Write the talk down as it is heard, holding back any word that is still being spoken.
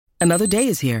Another day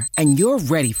is here, and you're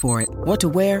ready for it. What to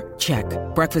wear? Check.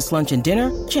 Breakfast, lunch, and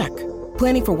dinner? Check.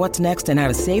 Planning for what's next and how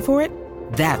to save for it?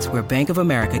 That's where Bank of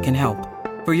America can help.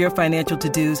 For your financial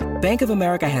to-dos, Bank of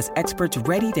America has experts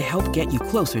ready to help get you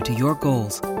closer to your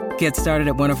goals. Get started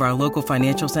at one of our local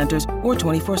financial centers or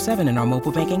 24/7 in our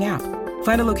mobile banking app.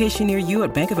 Find a location near you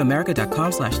at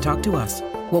bankofamerica.com/talktous.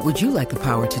 What would you like the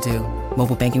power to do?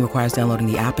 Mobile banking requires downloading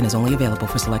the app and is only available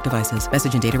for select devices.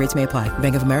 Message and data rates may apply.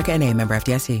 Bank of America N.A., member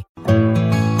FDIC.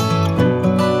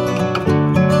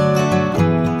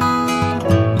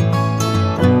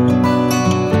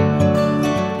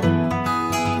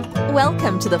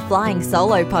 Welcome to the Flying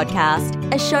Solo podcast,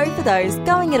 a show for those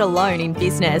going it alone in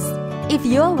business. If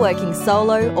you're working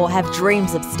solo or have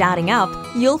dreams of starting up,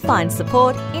 you'll find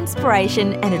support,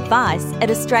 inspiration and advice at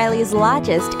Australia's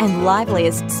largest and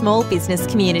liveliest small business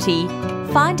community.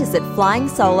 Find us at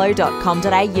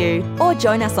flyingsolo.com.au or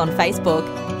join us on Facebook.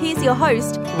 Here's your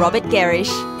host, Robert Gerrish.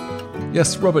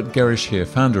 Yes, Robert Gerrish here,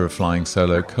 founder of Flying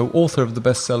Solo, co-author of the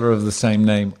bestseller of the same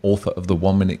name, author of The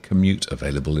 1 Minute Commute,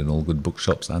 available in all good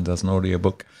bookshops and as an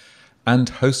audiobook, and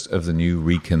host of the new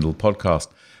Rekindle podcast.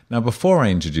 Now, before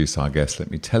I introduce our guest,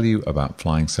 let me tell you about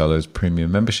Flying Solo's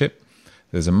premium membership.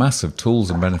 There's a mass of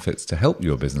tools and benefits to help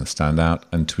your business stand out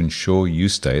and to ensure you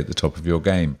stay at the top of your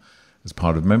game. As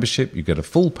part of membership, you get a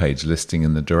full-page listing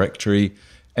in the directory,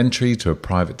 entry to a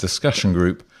private discussion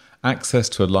group, access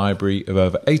to a library of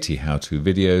over 80 how-to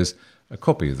videos, a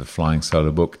copy of the Flying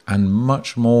Solo book, and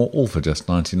much more, all for just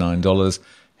 $99.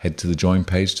 Head to the join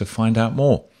page to find out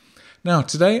more. Now,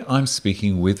 today I'm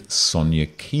speaking with Sonia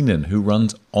Keenan, who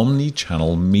runs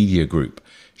Omnichannel Media Group.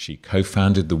 She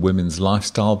co-founded the women's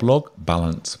lifestyle blog,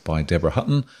 Balance by Deborah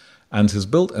Hutton, and has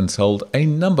built and sold a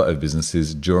number of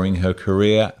businesses during her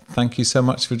career. Thank you so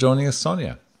much for joining us,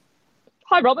 Sonia.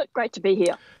 Hi, Robert. Great to be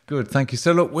here. Good, thank you.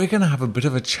 So look, we're going to have a bit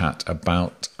of a chat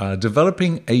about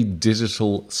developing a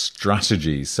digital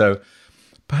strategy. So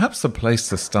perhaps the place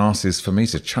to start is for me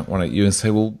to chuck one at you and say,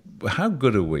 well, how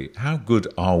good are we? How good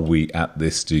are we at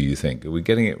this, do you think? Are we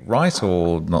getting it right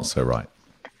or not so right?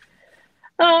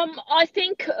 I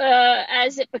think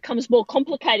as it becomes more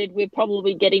complicated, we're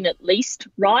probably getting at least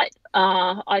right.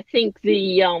 I think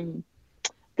the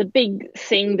big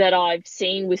thing that I've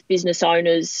seen with business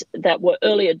owners that were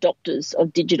early adopters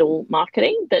of digital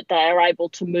marketing, that they are able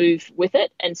to move with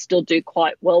it and still do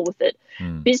quite well with it.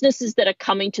 Businesses that are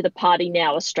coming to the party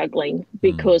now are struggling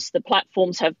because the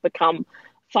platforms have become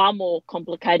far more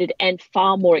complicated and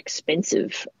far more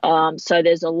expensive. So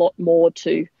there's a lot more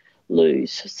to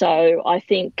lose. So I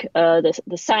think the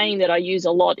saying that I use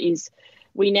a lot is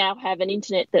we now have an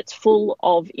internet that's full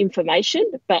of information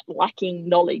but lacking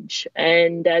knowledge.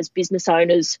 And as business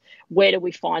owners, where do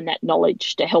we find that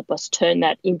knowledge to help us turn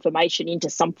that information into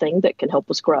something that can help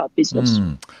us grow our business?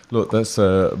 Look, that's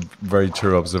very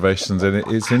true observations. And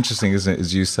it's interesting, isn't it,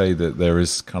 as you say, that there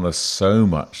is kind of so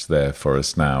much there for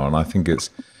us now. And I think it's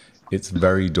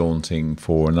very daunting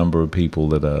for a number of people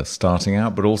that are starting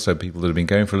out, but also people that have been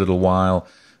going for a little while.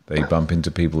 They bump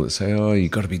into people that say, oh,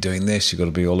 you've got to be doing this, you've got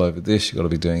to be all over this, you've got to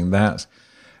be doing that.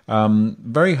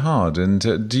 Very hard.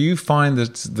 And do you find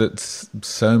that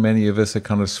so many of us are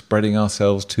kind of spreading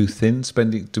ourselves too thin?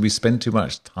 Do we spend too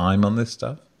much time on this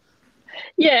stuff?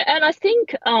 Yeah, and I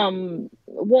think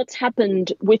what's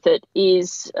happened with it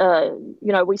is,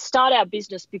 we start our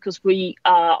business because we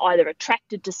are either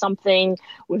attracted to something,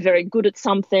 we're very good at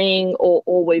something,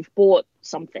 or we've bought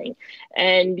something.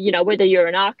 And, whether you're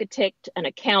an architect, an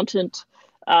accountant,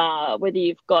 whether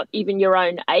you've got even your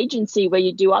own agency where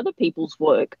you do other people's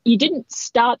work, you didn't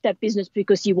start that business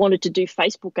because you wanted to do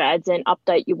Facebook ads and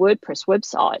update your WordPress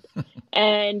website.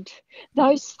 And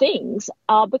those things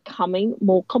are becoming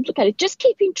more complicated. Just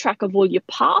keeping track of all your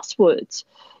passwords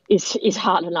is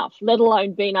hard enough, let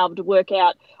alone being able to work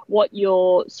out what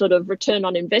your sort of return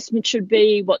on investment should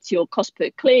be, what's your cost per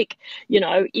click,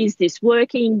 is this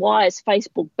working? Why has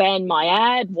Facebook banned my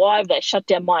ad? Why have they shut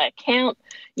down my account?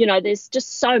 There's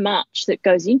just so much that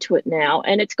goes into it now,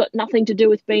 and it's got nothing to do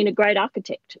with being a great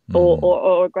architect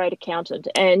or a great accountant.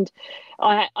 And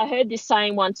I heard this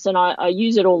saying once, and I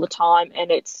use it all the time,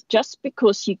 and it's just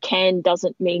because you can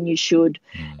doesn't mean you should.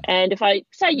 And if I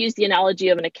use the analogy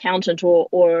of an accountant or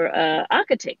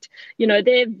architect,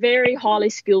 they're very highly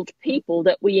skilled people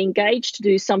that we engage to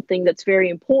do something that's very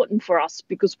important for us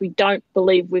because we don't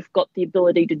believe we've got the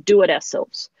ability to do it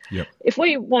ourselves. Yep. If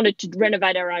we wanted to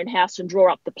renovate our own house and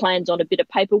draw up the plans on a bit of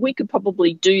paper, we could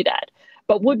probably do that.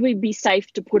 But would we be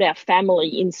safe to put our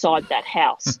family inside that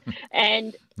house?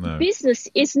 And No. Business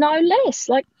is no less.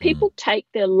 Like, people take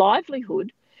their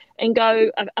livelihood and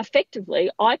go,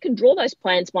 effectively, I can draw those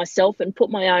plans myself and put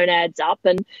my own ads up,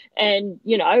 and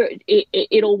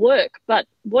it'll work. But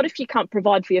what if you can't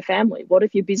provide for your family? What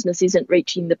if your business isn't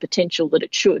reaching the potential that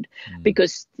it should?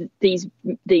 Because these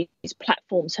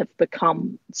platforms have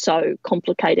become so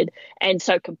complicated and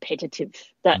so competitive.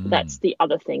 That's the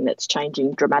other thing that's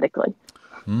changing dramatically.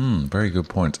 Very good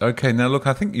point. Okay, now look,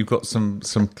 I think you've got some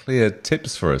clear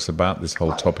tips for us about this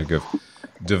whole topic of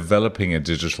developing a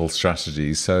digital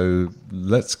strategy. So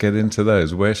let's get into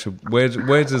those. Where should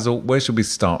we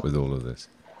start with all of this?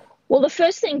 Well, the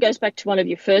first thing goes back to one of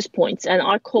your first points, and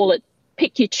I call it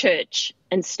pick your church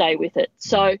and stay with it.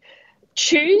 So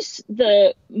choose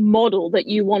the model that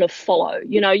you want to follow.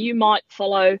 You might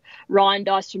follow Ryan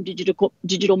Deiss from Digital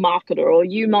Marketer, or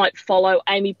you might follow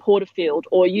Amy Porterfield,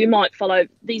 or you might follow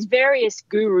these various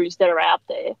gurus that are out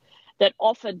there that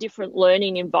offer different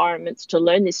learning environments to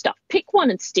learn this stuff. Pick one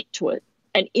and stick to it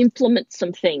and implement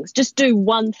some things. Just do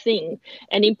one thing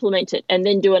and implement it, and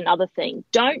then do another thing.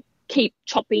 Don't keep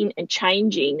chopping and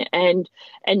changing and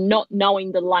not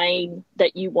knowing the lane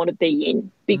that you want to be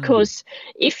in, because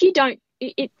if you don't,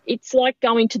 it's like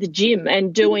going to the gym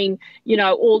and doing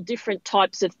all different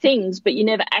types of things, but you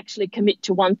never actually commit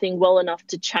to one thing well enough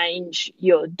to change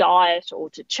your diet or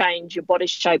to change your body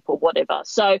shape or whatever.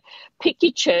 So pick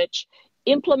your church,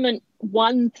 implement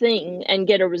one thing and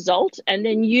get a result, and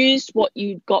then use what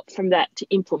you got from that to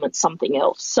implement something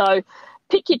else. So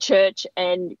pick your church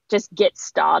and just get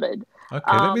started.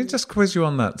 Okay, let me just quiz you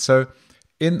on that. So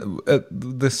at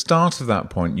the start of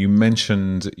that point, you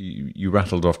mentioned, you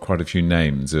rattled off quite a few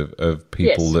names of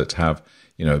people that have,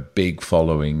 big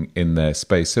following in their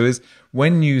space. So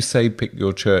when you say pick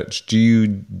your church, do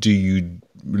you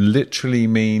literally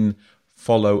mean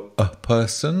follow a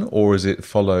person, or is it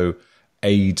follow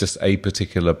just a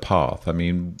particular path? I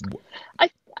mean, I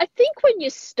think when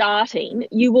you're starting,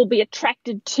 you will be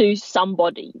attracted to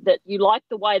somebody that you like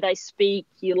the way they speak,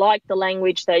 you like the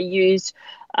language they use.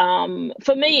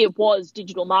 For me, it was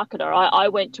Digital Marketer. I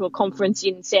went to a conference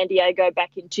in San Diego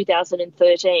back in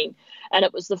 2013, and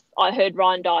it was I heard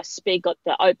Ryan Deiss speak at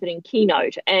the opening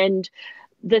keynote, and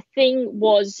the thing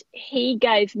was, he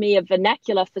gave me a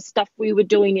vernacular for stuff we were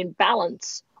doing in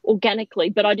Balance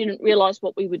organically, but I didn't realize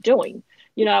what we were doing.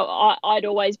 I'd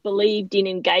always believed in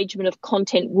engagement of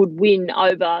content would win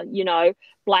over,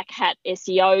 black hat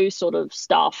SEO sort of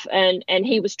stuff. And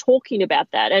he was talking about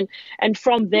that. And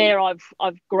from there, I've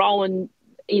grown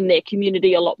in their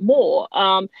community a lot more.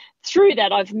 Through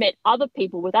that, I've met other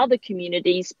people with other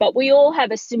communities, but we all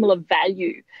have a similar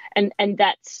value. And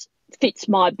that's fits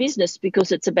my business,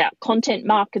 because it's about content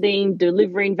marketing,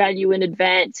 delivering value in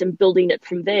advance and building it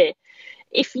from there.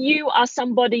 If you are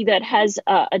somebody that has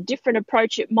a different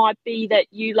approach, it might be that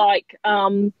you like,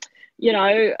 Brunson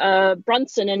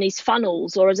and his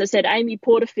funnels, or as I said, Amy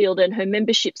Porterfield and her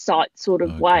membership site sort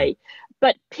of way.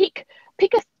 But pick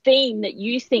a theme that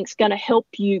you think is going to help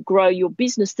you grow your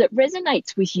business that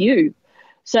resonates with you,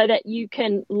 so that you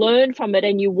can learn from it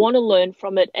and you want to learn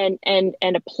from it and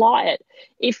apply it.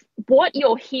 If what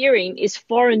you're hearing is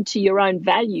foreign to your own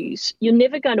values, you're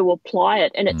never going to apply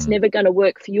it, and it's never going to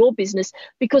work for your business,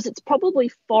 because it's probably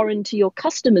foreign to your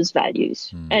customers'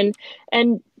 values. And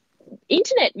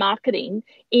internet marketing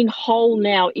in whole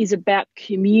now is about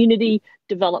community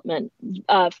development.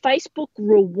 Facebook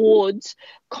rewards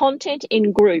content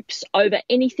in groups over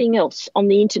anything else on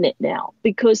the internet now,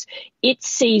 because it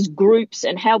sees groups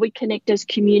and how we connect as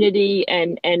community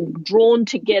and drawn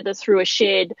together through a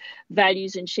shared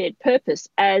values and shared purpose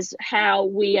as how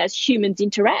we as humans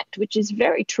interact, which is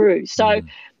very true. So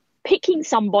picking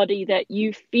somebody that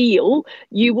you feel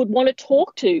you would want to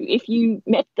talk to if you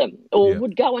met them, or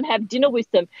would go and have dinner with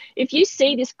them. If you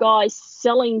see this guy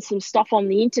selling some stuff on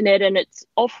the internet and it's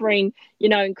offering,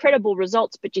 incredible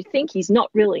results, but you think he's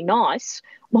not really nice,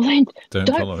 well then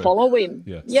don't follow him.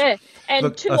 Yes. Yeah. And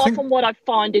look, too often what I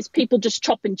find is people just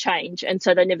chop and change, and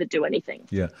so they never do anything.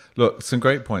 Yeah. Look, some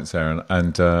great points, Aaron,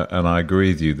 and I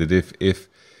agree with you that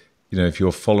if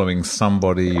you're following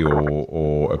somebody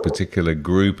or a particular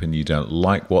group and you don't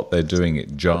like what they're doing,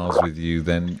 it jars with you,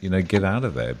 then, get out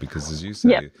of there, because as you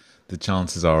say, the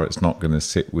chances are it's not going to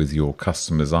sit with your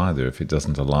customers either if it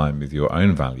doesn't align with your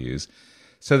own values.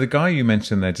 So the guy you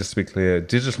mentioned there, just to be clear,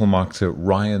 digital marketer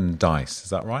Ryan Deiss,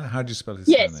 is that right? How do you spell his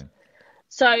surname?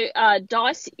 So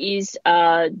Deiss is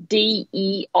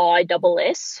D-E-I-S-S.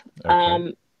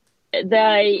 Okay.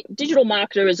 Digital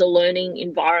Marketer is a learning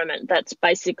environment. That's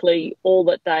basically all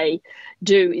that they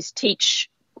do, is teach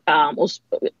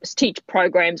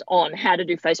programs on how to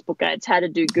do Facebook ads, how to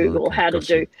do Google, how to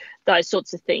do those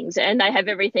sorts of things. And they have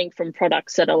everything from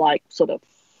products that are like sort of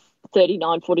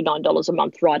 $39, $49 a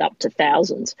month right up to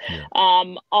thousands.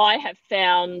 I have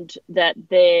found that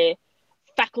their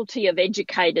faculty of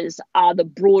educators are the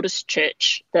broadest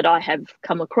church that I have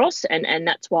come across, and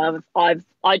that's why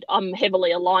I'm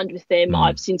heavily aligned with them.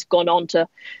 I've since gone on to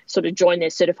sort of join their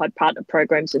certified partner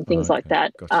programs and things like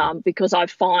that, because I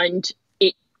find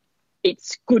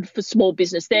it's good for small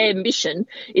business. Their mission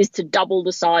is to double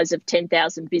the size of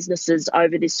 10,000 businesses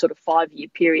over this sort of 5-year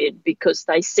period, because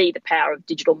they see the power of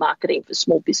digital marketing for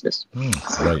small business.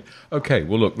 Great. Okay.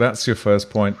 Well, look, that's your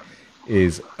first point: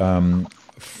 is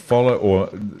follow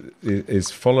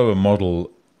a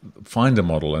model, find a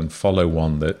model, and follow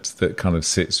one that kind of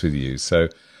sits with you. So,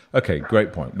 okay,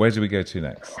 great point. Where do we go to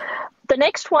next? The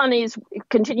next one is,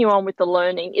 continue on with the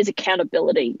learning, is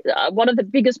accountability. One of the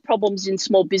biggest problems in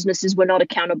small business is we're not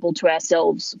accountable to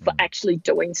ourselves for actually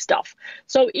doing stuff.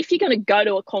 So if you're going to go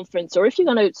to a conference, or if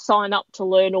you're going to sign up to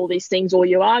learn all these things, or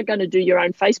you are going to do your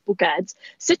own Facebook ads,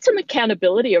 set some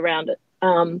accountability around it.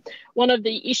 One of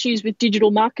the issues with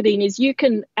digital marketing is you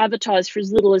can advertise for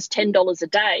as little as $10 a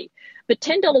day, but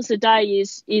 $10 a day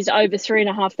is over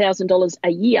 $3,500 a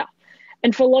year.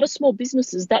 And for a lot of small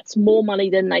businesses, that's more money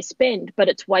than they spend, but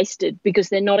it's wasted because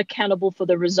they're not accountable for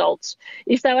the results.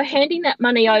 If they were handing that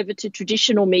money over to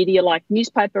traditional media like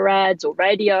newspaper ads or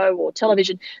radio or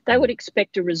television, they would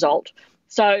expect a result.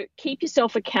 So keep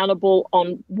yourself accountable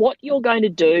on what you're going to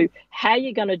do, how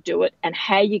you're going to do it, and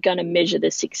how you're going to measure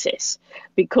the success,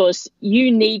 because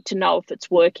you need to know if it's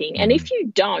working. And if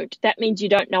you don't, that means you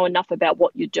don't know enough about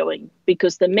what you're doing,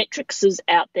 because the metrics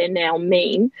out there now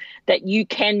mean that you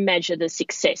can measure the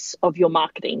success of your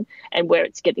marketing and where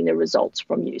it's getting the results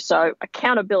from you. So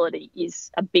accountability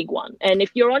is a big one. And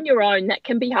if you're on your own, that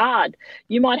can be hard.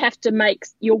 You might have to make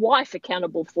your wife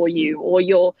accountable for you, or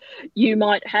you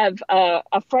might have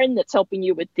a friend that's helping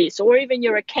you with this, or even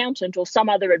your accountant or some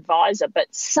other advisor, but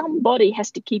somebody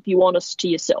has to keep you honest to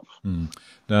yourself.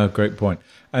 No, great point.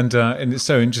 And it's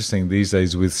so interesting these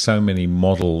days with so many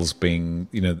models being,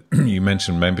 you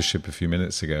mentioned membership a few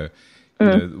minutes ago,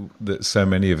 that so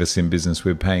many of us in business,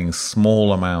 we're paying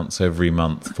small amounts every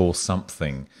month for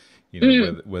something,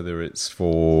 whether it's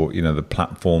for, the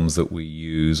platforms that we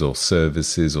use or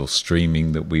services or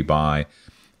streaming that we buy.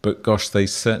 But gosh, they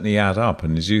certainly add up.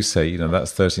 And as you say,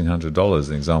 that's $1,300,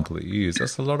 an example that you use.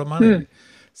 That's a lot of money.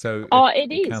 So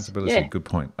it is. Accountability, good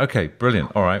point. Okay,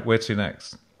 brilliant. All right, where to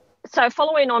next? So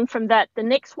following on from that, the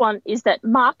next one is that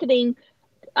marketing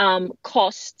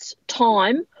costs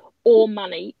time or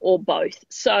money or both.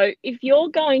 So if you're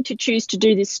going to choose to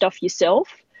do this stuff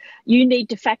yourself, you need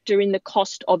to factor in the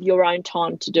cost of your own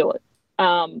time to do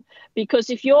it. Because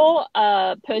if you're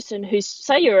a person who's,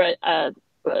 say you're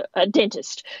a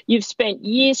dentist, you've spent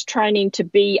years training to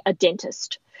be a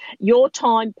dentist, your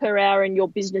time per hour in your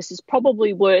business is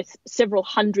probably worth several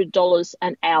 $100s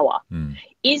an hour.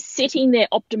 Is sitting there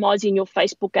optimizing your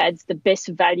Facebook ads the best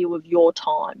value of your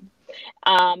time?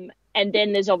 And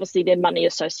then there's obviously the money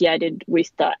associated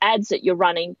with the ads that you're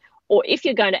running, or if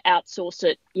you're going to outsource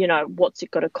it, what's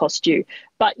it going to cost you?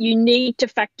 But you need to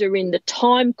factor in the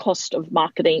time cost of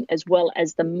marketing as well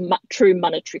as the true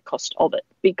monetary cost of it.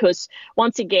 Because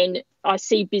once again, I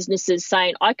see businesses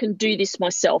saying, I can do this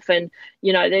myself. And,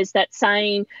 there's that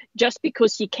saying, just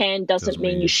because you can doesn't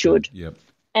mean you should. Yep.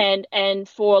 And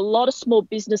for a lot of small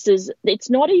businesses, it's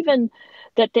not even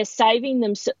that they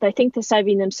think they're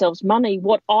saving themselves money.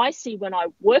 What I see when I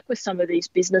work with some of these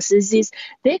businesses is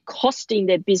they're costing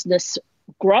their business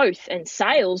growth and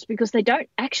sales because they don't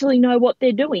actually know what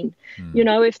they're doing.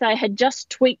 If they had just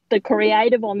tweaked the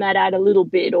creative on that ad a little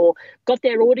bit, or got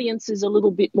their audiences a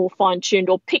little bit more fine-tuned,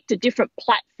 or picked a different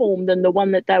platform than the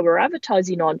one that they were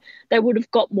advertising on, they would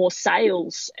have got more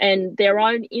sales. And their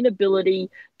own inability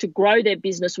to grow their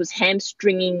business was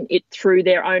hamstringing it through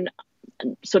their own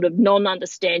sort of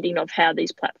non-understanding of how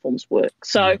these platforms work.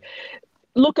 So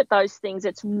look at those things.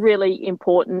 It's really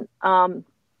important.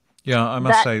 Yeah, I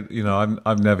must say,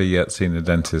 I've never yet seen a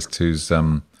dentist who's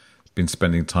been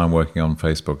spending time working on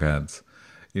Facebook ads.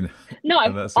 No,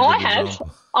 I have.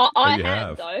 I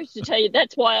have, though, to tell you.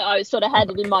 That's why I sort of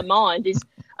had it in my mind is,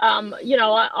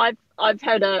 I've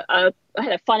had a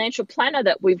financial planner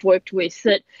that we've worked with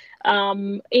that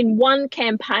in one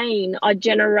campaign I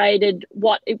generated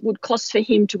what it would cost for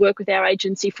him to work with our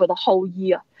agency for the whole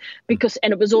year,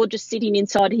 and it was all just sitting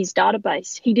inside his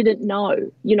database. He didn't know.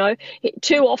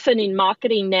 Too often in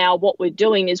marketing now, what we're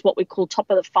doing is what we call top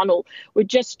of the funnel. We're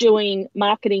just doing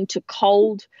marketing to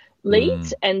cold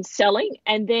leads and selling,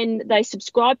 and then they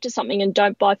subscribe to something and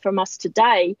don't buy from us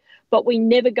today, but we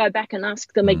never go back and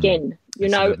ask them again. You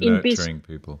Instead know, of in nurturing business,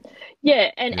 people.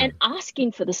 and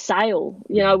asking for the sale,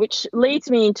 you know, which leads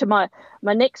me into my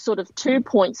next sort of 2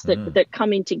 points that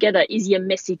come in together is your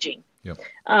messaging. Yep.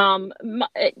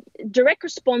 Direct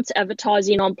response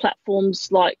advertising on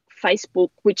platforms like Facebook,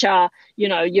 which are, you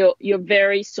know, your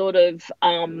very sort of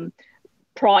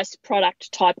price product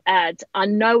type ads, are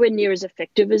nowhere near as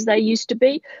effective as they used to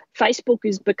be. Facebook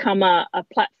has become a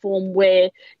platform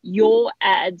where your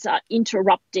ads are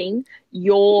interrupting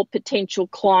your potential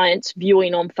clients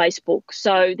viewing on Facebook.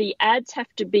 So the ads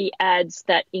have to be ads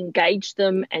that engage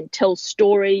them and tell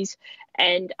stories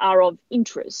and are of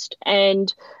interest.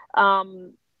 And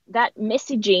that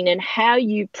messaging and how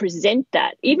you present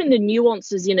that, even the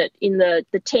nuances in it, in the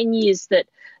 10 years that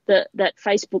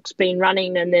Facebook's been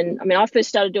running. And then, I mean, I first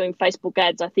started doing Facebook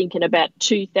ads, I think, in about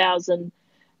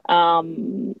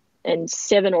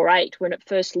 2007 or 8 when it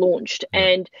first launched.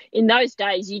 And in those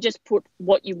days, you just put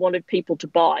what you wanted people to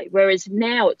buy. Whereas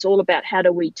now it's all about how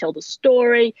do we tell the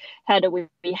story? How do we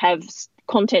have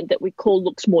content that we call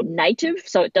looks more native,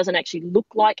 so it doesn't actually look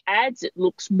like ads, it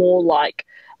looks more like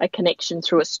a connection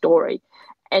through a story.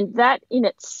 And that in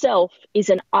itself is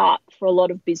an art for a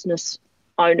lot of business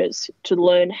owners to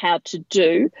learn how to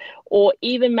do, or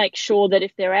even make sure that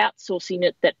if they're outsourcing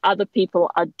it, that other people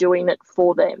are doing it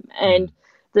for them. And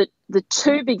the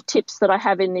 2 big tips that I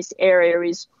have in this area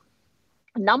is,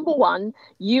 number one,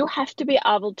 you have to be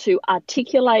able to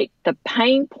articulate the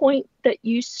pain point that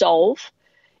you solve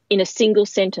in a single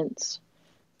sentence.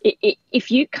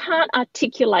 If you can't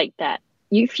articulate that,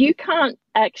 if you can't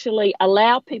actually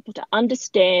allow people to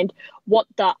understand what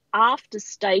the after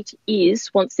state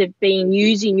is once they've been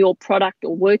using your product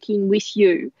or working with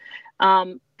you,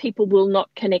 people will not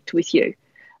connect with you.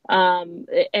 And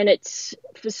it's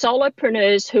for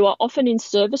solopreneurs who are often in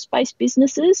service-based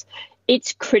businesses,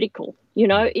 it's critical. You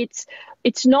know, it's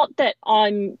not that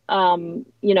I'm, if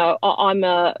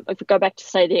we go back to,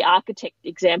 say, the architect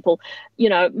example, you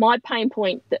know, my pain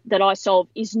point that I solve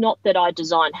is not that I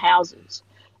design houses.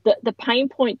 The pain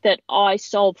point that I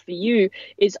solve for you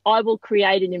is I will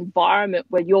create an environment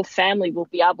where your family will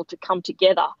be able to come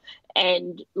together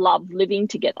and love living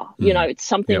together. You know, it's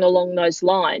something along those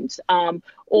lines.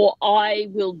 Or I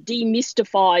will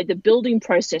demystify the building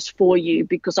process for you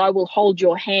because I will hold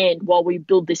your hand while we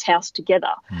build this house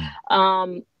together.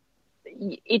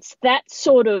 It's that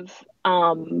sort of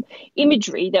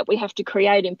imagery that we have to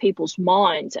create in people's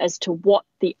minds as to what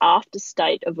the after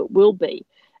state of it will be.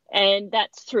 And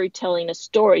that's through telling a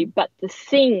story. But the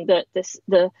thing that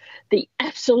the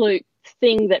absolute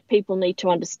thing that people need to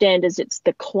understand is it's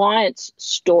the client's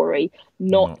story,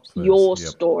 not your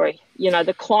story. You know,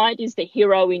 the client is the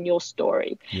hero in your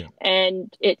story.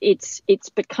 And it's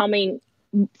becoming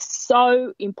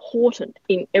so important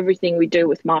in everything we do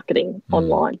with marketing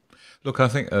online. Look, I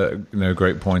think a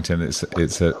great point, and it's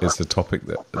a topic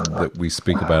that we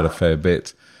speak about a fair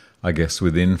bit, I guess,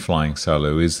 within Flying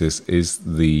Solo, is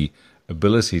the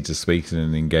ability to speak in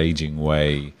an engaging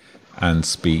way and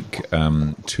speak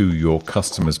to your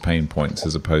customers' pain points,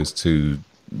 as opposed to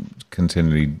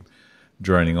continually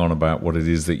droning on about what it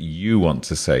is that you want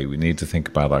to say. We need to think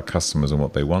about our customers and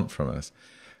what they want from us.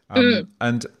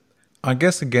 And I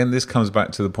guess, again, this comes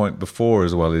back to the point before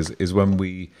as well, is when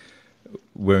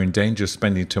we're in danger of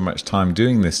spending too much time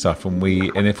doing this stuff,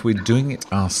 and if we're doing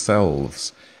it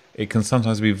ourselves, it can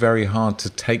sometimes be very hard to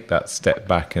take that step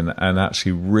back and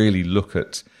actually really look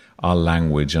at our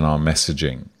language and our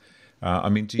messaging. I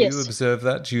mean, do you observe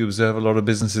that? Do you observe a lot of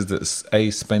businesses that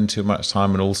spend too much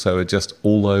time and also are just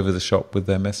all over the shop with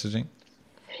their messaging?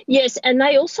 Yes, and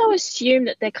they also assume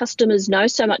that their customers know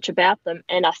so much about them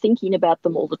and are thinking about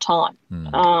them all the time,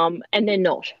 and they're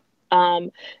not.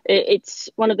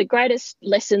 It's one of the greatest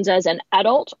lessons as an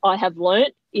adult I have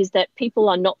learnt is that people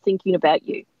are not thinking about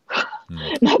you.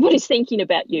 Nobody's thinking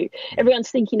about you.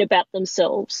 Everyone's thinking about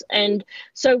themselves. And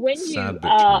so when you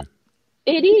are...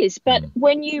 It is, but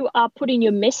when you are putting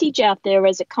your message out there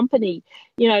as a company,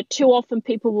 you know, too often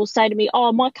people will say to me,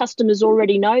 oh, my customers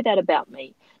already know that about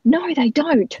me. No, they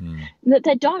don't.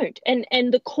 They don't.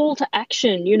 And the call to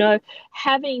action, you know,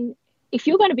 if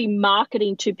you're going to be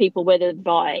marketing to people, whether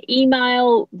via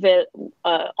email,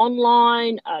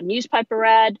 online, a newspaper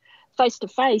ad,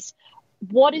 face-to-face,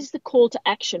 what is the call to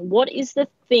action? What is the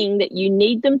thing that you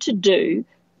need them to do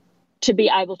to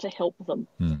be able to help them?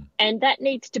 And that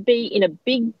needs to be in a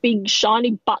big, big,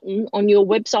 shiny button on your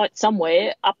website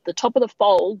somewhere up the top of the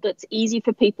fold that's easy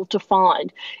for people to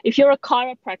find. If you're a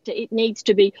chiropractor, it needs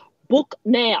to be book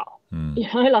now, you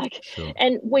know,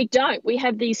 and we don't. We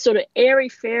have these sort of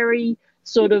airy-fairy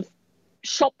sort of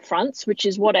shop fronts, which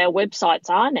is what our websites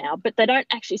are now, but they don't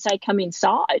actually say come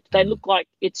inside. They look like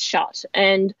it's shut.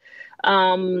 And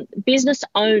business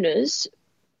owners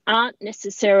aren't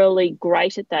necessarily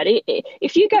great at that.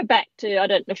 If you go back to, I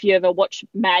don't know if you ever watched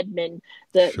Mad Men,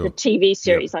 the TV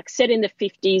series, like set in the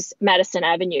 50s, Madison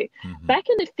Avenue. Back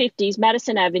in the 50s,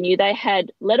 Madison Avenue, they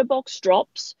had letterbox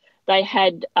drops, they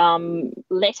had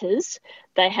letters,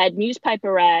 they had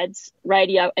newspaper ads,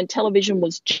 radio, and television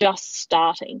was just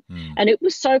starting. And it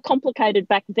was so complicated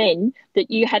back then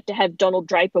that you had to have Donald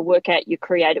Draper work out your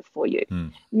creative for you.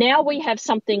 Now we have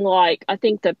something like, I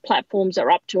think the platforms are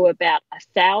up to about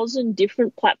 1,000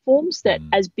 different platforms that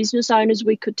as business owners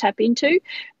we could tap into.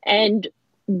 And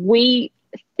we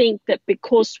think that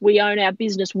because we own our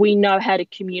business, we know how to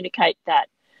communicate that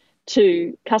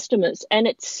to customers. And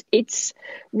it's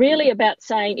really about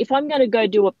saying, if I'm going to go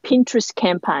do a Pinterest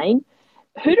campaign,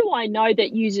 who do I know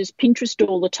that uses Pinterest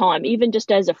all the time, even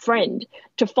just as a friend,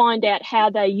 to find out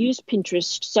how they use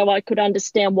Pinterest so I could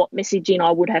understand what messaging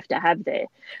I would have to have there.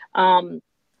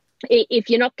 If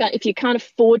you can't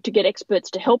afford to get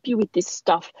experts to help you with this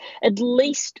stuff, at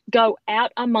least go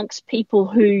out amongst people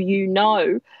who you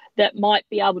know that might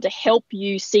be able to help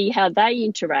you see how they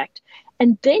interact.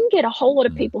 And then get a whole lot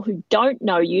of people who don't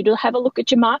know you to have a look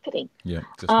at your marketing. Yeah,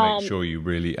 just make sure you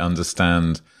really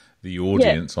understand the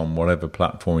audience on whatever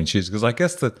platform you choose. Because I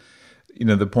guess that,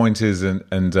 the point is, and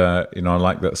I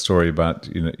like that story about,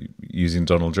 using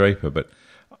Donald Draper, but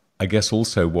I guess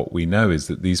also what we know is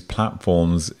that these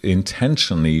platforms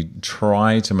intentionally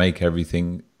try to make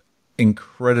everything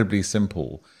incredibly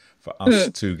simple for us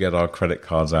to get our credit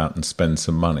cards out and spend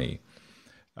some money.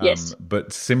 Yes.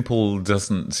 But simple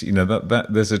doesn't, that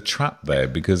there's a trap there,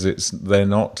 because they're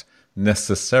not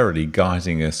necessarily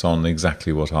guiding us on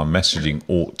exactly what our messaging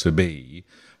ought to be,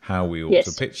 how we ought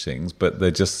to pitch things, but they're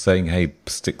just saying, hey,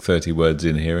 stick 30 words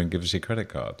in here and give us your credit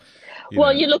card.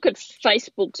 You look at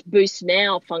Facebook's Boost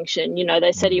Now function,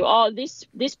 they say to you,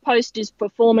 this post is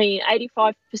performing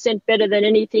 85% better than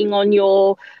anything on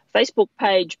your Facebook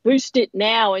page. Boost it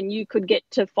now and you could get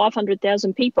to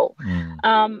 500,000 people.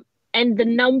 And the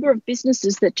number of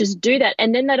businesses that just do that,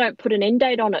 and then they don't put an end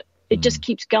date on it. It just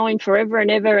keeps going forever and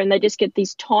ever, and they just get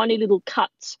these tiny little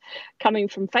cuts coming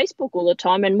from Facebook all the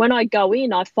time. And when I go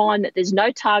in, I find that there's no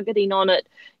targeting on it.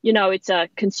 It's a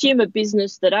consumer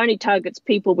business that only targets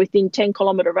people within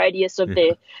 10-kilometre radius of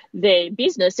their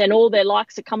business, and all their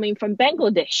likes are coming from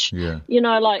Bangladesh.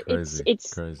 Crazy.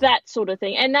 It's crazy. That sort of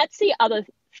thing. And that's the other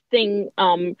thing,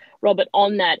 Robert,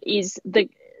 on that is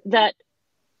that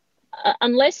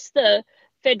unless the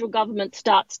federal government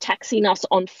starts taxing us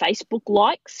on Facebook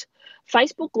likes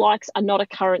are not a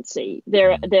currency.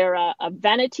 They're a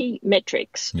vanity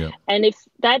metrics. Yeah. And if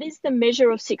that is the measure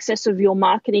of success of your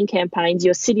marketing campaigns,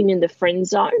 you're sitting in the friend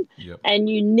zone. Yep. And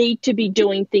you need to be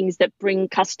doing things that bring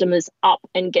customers up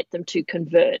and get them to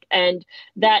convert. And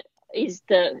that is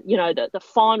the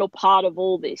final part of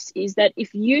all this, is that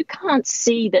if you can't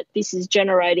see that this is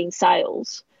generating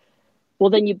sales, well,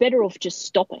 then you're better off just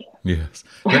stopping. Yes.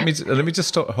 Let me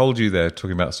just hold you there,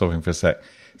 talking about stopping for a sec.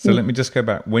 So let me just go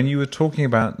back. When you were talking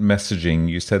about messaging,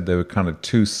 you said there were kind of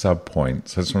two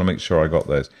sub-points. I just want to make sure I got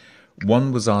those.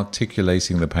 One was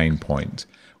articulating the pain point.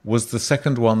 Was the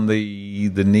second one the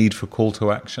need for call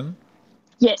to action?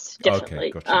 Yes,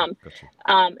 definitely. Okay,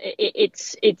 gotcha.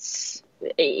 It's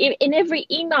in every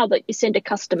email that you send a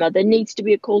customer, there needs to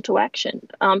be a call to action.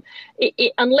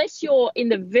 Unless you're in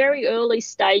the very early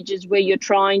stages where you're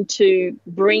trying to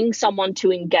bring someone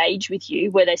to engage with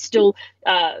you, where they're still,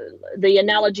 the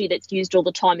analogy that's used all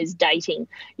the time is dating.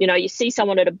 You see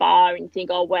someone at a bar and you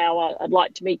think, oh, wow, I'd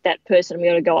like to meet that person. I'm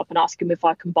going to go up and ask him if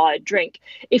I can buy a drink.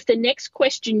 If the next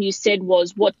question you said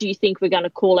was, what do you think we're going to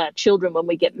call our children when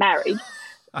we get married?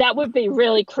 That would be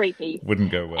really creepy.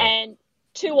 Wouldn't go well. And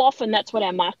too often that's what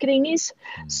our marketing is.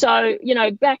 So,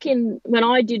 back when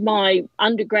I did my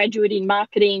undergraduate in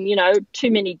marketing,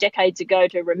 too many decades ago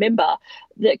to remember,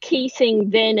 the key thing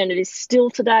then, and it is still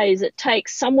today, is it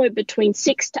takes somewhere between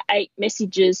 6 to 8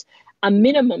 messages a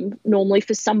minimum normally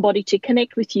for somebody to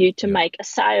connect with you to make a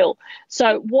sale.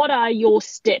 So what are your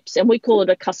steps? And we call it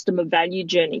a customer value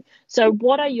journey. So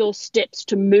what are your steps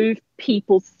to move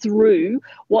people through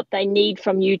what they need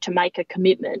from you to make a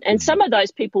commitment? And some of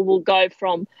those people will go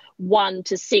from 1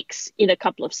 to 6 in a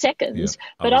couple of seconds,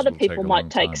 but other people might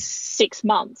take 6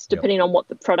 months, depending on what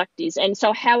the product is. And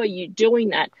so how are you doing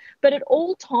that? But at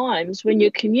all times when you're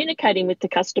communicating with the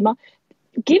customer,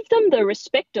 give them the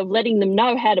respect of letting them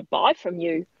know how to buy from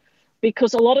you.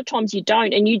 because a lot of times you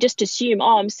don't, and you just assume,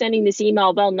 oh, I'm sending this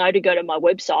email, they'll know to go to my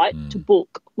website to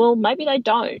book. Well, maybe they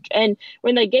don't. And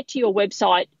when they get to your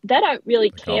website, they don't really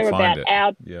care about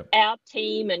our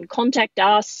team and contact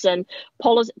us and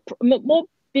policy. More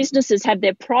businesses have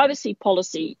their privacy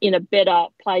policy in a better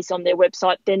place on their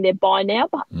website than their buy now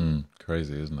button.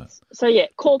 Crazy, isn't it? So, yeah,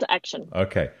 call to action.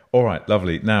 Okay. All right.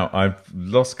 Lovely. Now, I've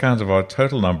lost count of our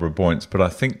total number of points, but I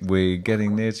think we're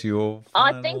getting near to your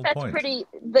final I think that's point. pretty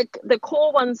the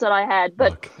core ones that I had.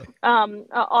 But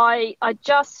Okay.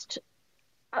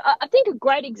 I think a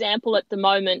great example at the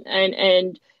moment,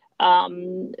 and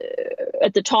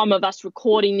at the time of us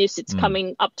recording this, it's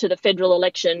coming up to the federal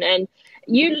election, and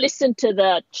you listen to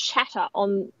the chatter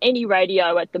on any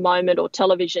radio at the moment or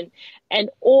television,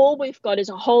 and all we've got is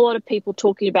a whole lot of people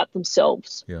talking about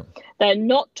themselves. Yeah. They're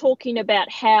not talking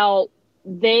about how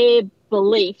their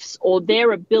beliefs or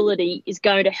their ability is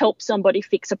going to help somebody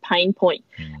fix a pain point.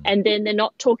 And then they're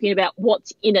not talking about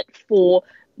what's in it for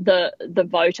the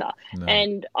voter. No.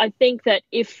 And I think that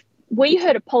if we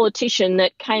heard a politician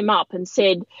that came up and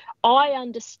said, I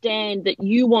understand that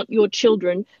you want your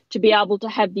children to be able to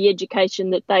have the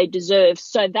education that they deserve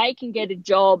so they can get a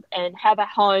job and have a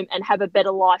home and have a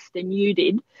better life than you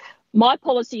did. My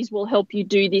policies will help you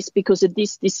do this because of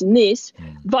this, this, and this.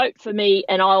 Vote for me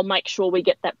and I'll make sure we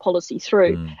get that policy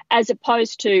through. As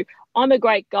opposed to, I'm a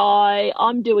great guy,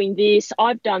 I'm doing this,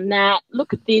 I've done that,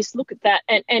 look at this, look at that.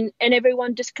 And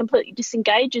everyone just completely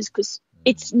disengages because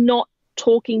it's not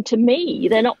talking to me.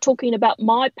 They're not talking about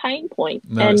my pain point.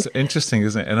 No, it's interesting,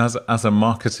 isn't it? And as a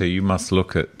marketer, you must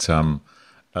look at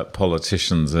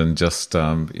politicians and just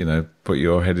put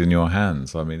your head in your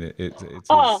hands. I mean,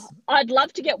 I'd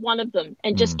love to get one of them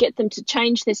and just get them to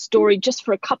change their story just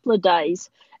for a couple of days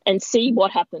and see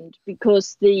what happened.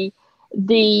 Because the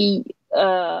thing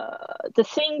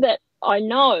that I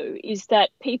know is that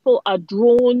people are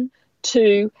drawn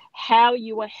to how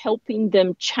you are helping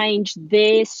them change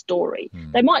their story.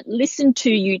 They might listen to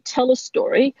you tell a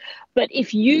story, but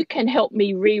if you can help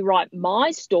me rewrite my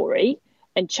story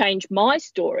and change my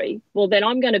story, well, then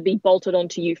I'm going to be bolted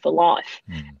onto you for life.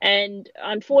 And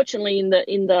unfortunately, in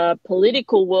the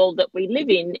political world that we live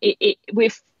in,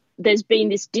 there's been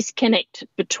this disconnect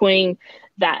between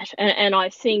that. And I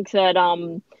think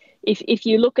that if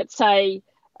you look at, say,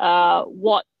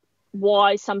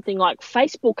 why something like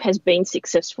Facebook has been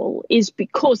successful is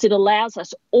because it allows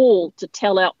us all to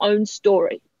tell our own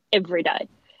story every day.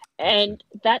 And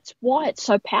that's why it's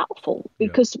so powerful,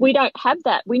 because we don't have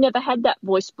that. We never had that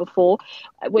voice before.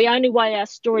 The only way our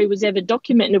story was ever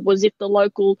documented was if the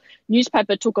local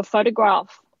newspaper took a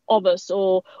photograph of us,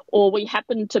 or we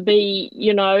happened to be,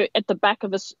 at the back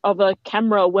of a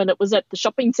camera when it was at the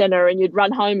shopping centre, and you'd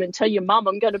run home and tell your mum,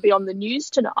 I'm going to be on the news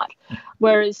tonight.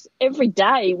 Whereas every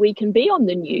day we can be on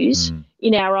the news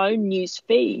in our own news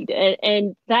feed.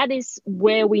 And that is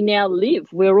where we now live.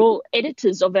 We're all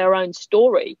editors of our own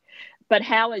story. But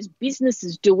how, as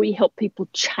businesses, do we help people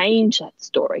change that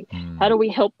story? How do we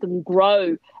help them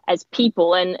grow as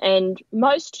people? And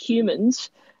most humans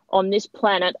on this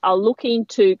planet are looking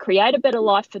to create a better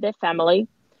life for their family,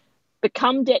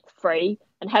 become debt-free,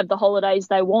 and have the holidays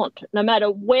they want. No matter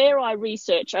where I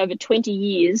research over 20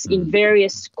 years in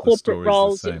various corporate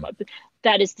roles,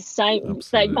 that is the same.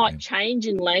 Absolutely. They might change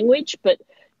in language, but,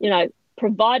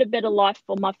 provide a better life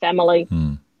for my family.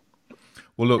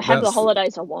 Well, look, have the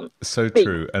holidays I want. So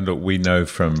true. And look, we know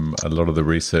from a lot of the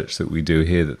research that we do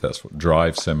here that that's what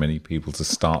drives so many people to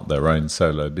start their own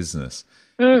solo business,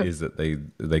 is that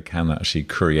they can actually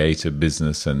create a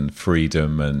business and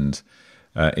freedom and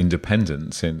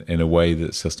independence in a way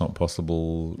that's just not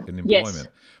possible in employment. Yes.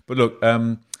 But look,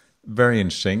 very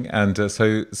interesting. And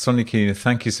so, Sonia Keenan,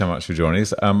 thank you so much for joining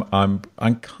us. I'm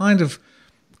kind of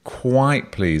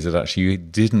quite pleased that actually you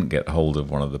didn't get hold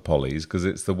of one of the pollies, because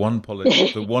it's the one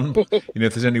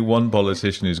if there's only one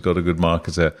politician who's got a good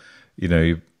marketer,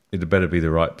 it better be the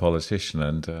right politician.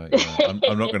 And I'm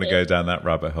not going to go down that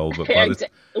rabbit hole, but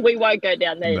we won't go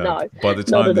down there. No, by the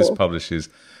time this publishes,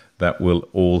 that will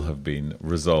all have been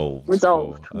resolved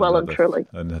well and truly,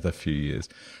 another few years.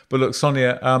 But look,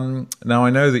 Sonia, now I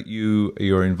know that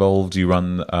you're involved. You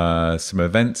run some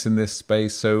events in this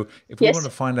space. So if we want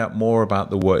to find out more about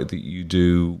the work that you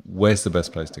do, where's the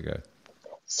best place to go?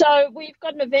 So we've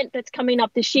got an event that's coming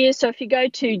up this year. So if you go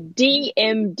to dmdu.com.au,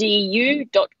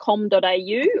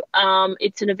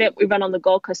 it's an event we run on the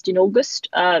Gold Coast in August,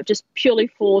 just purely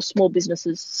for small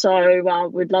businesses. So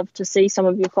we'd love to see some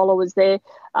of your followers there.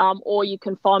 Or you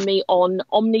can find me on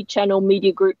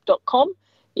omnichannelmediagroup.com.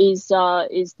 is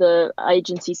the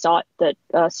agency site that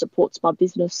supports my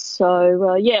business.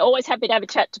 So, always happy to have a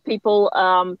chat to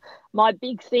people. My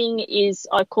big thing is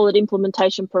I call it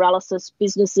implementation paralysis.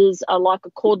 Businesses are like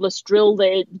a cordless drill.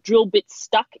 Their drill bit's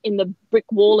stuck in the brick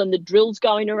wall and the drill's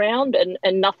going around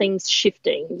and nothing's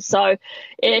shifting. So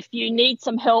if you need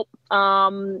some help, I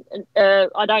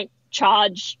don't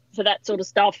charge for that sort of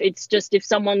stuff. It's just if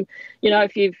someone,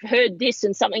 if you've heard this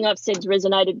and something I've said's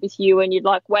resonated with you and you'd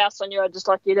like, wow, Sonia, I'd just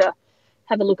like you to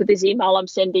have a look at this email I'm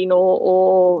sending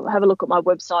or have a look at my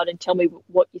website and tell me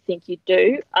what you think you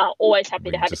do. Always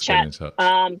happy to have a chat.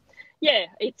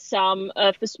 It's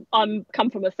I'm come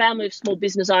from a family of small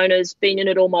business owners, been in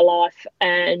it all my life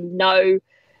and know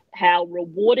how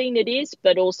rewarding it is,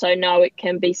 but also know it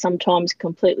can be sometimes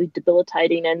completely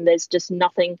debilitating, and there's just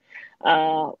nothing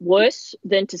worse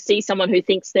than to see someone who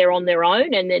thinks they're on their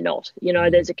own and they're not.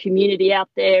 There's a community out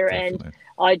there. Definitely. And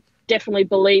I definitely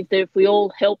believe that if we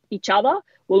all help each other,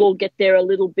 we'll all get there a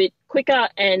little bit quicker,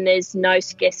 and there's no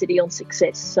scarcity on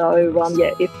success. So,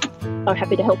 I'm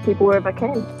happy to help people wherever I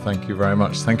can. Thank you very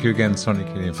much. Thank you again, Sonia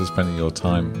Killian, for spending your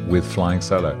time with Flying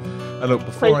Solo. And look,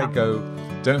 before I go,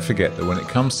 don't forget that when it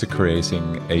comes to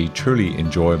creating a truly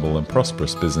enjoyable and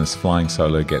prosperous business, Flying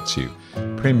Solo gets you.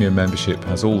 Premium membership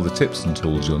has all the tips and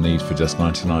tools you'll need for just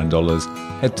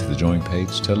 $99. Head to the join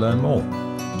page to learn more.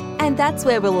 And that's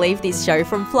where we'll leave this show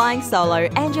from Flying Solo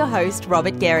and your host,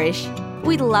 Robert Gerrish.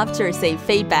 We'd love to receive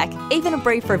feedback, even a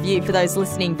brief review for those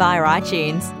listening via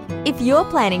iTunes. If you're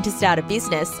planning to start a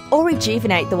business or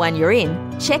rejuvenate the one you're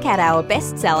in, check out our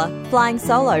bestseller, Flying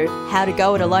Solo, How to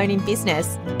Go It Alone in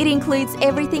Business. It includes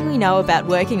everything we know about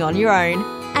working on your own.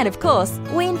 And of course,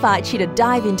 we invite you to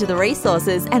dive into the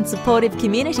resources and supportive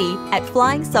community at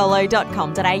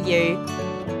flyingsolo.com.au.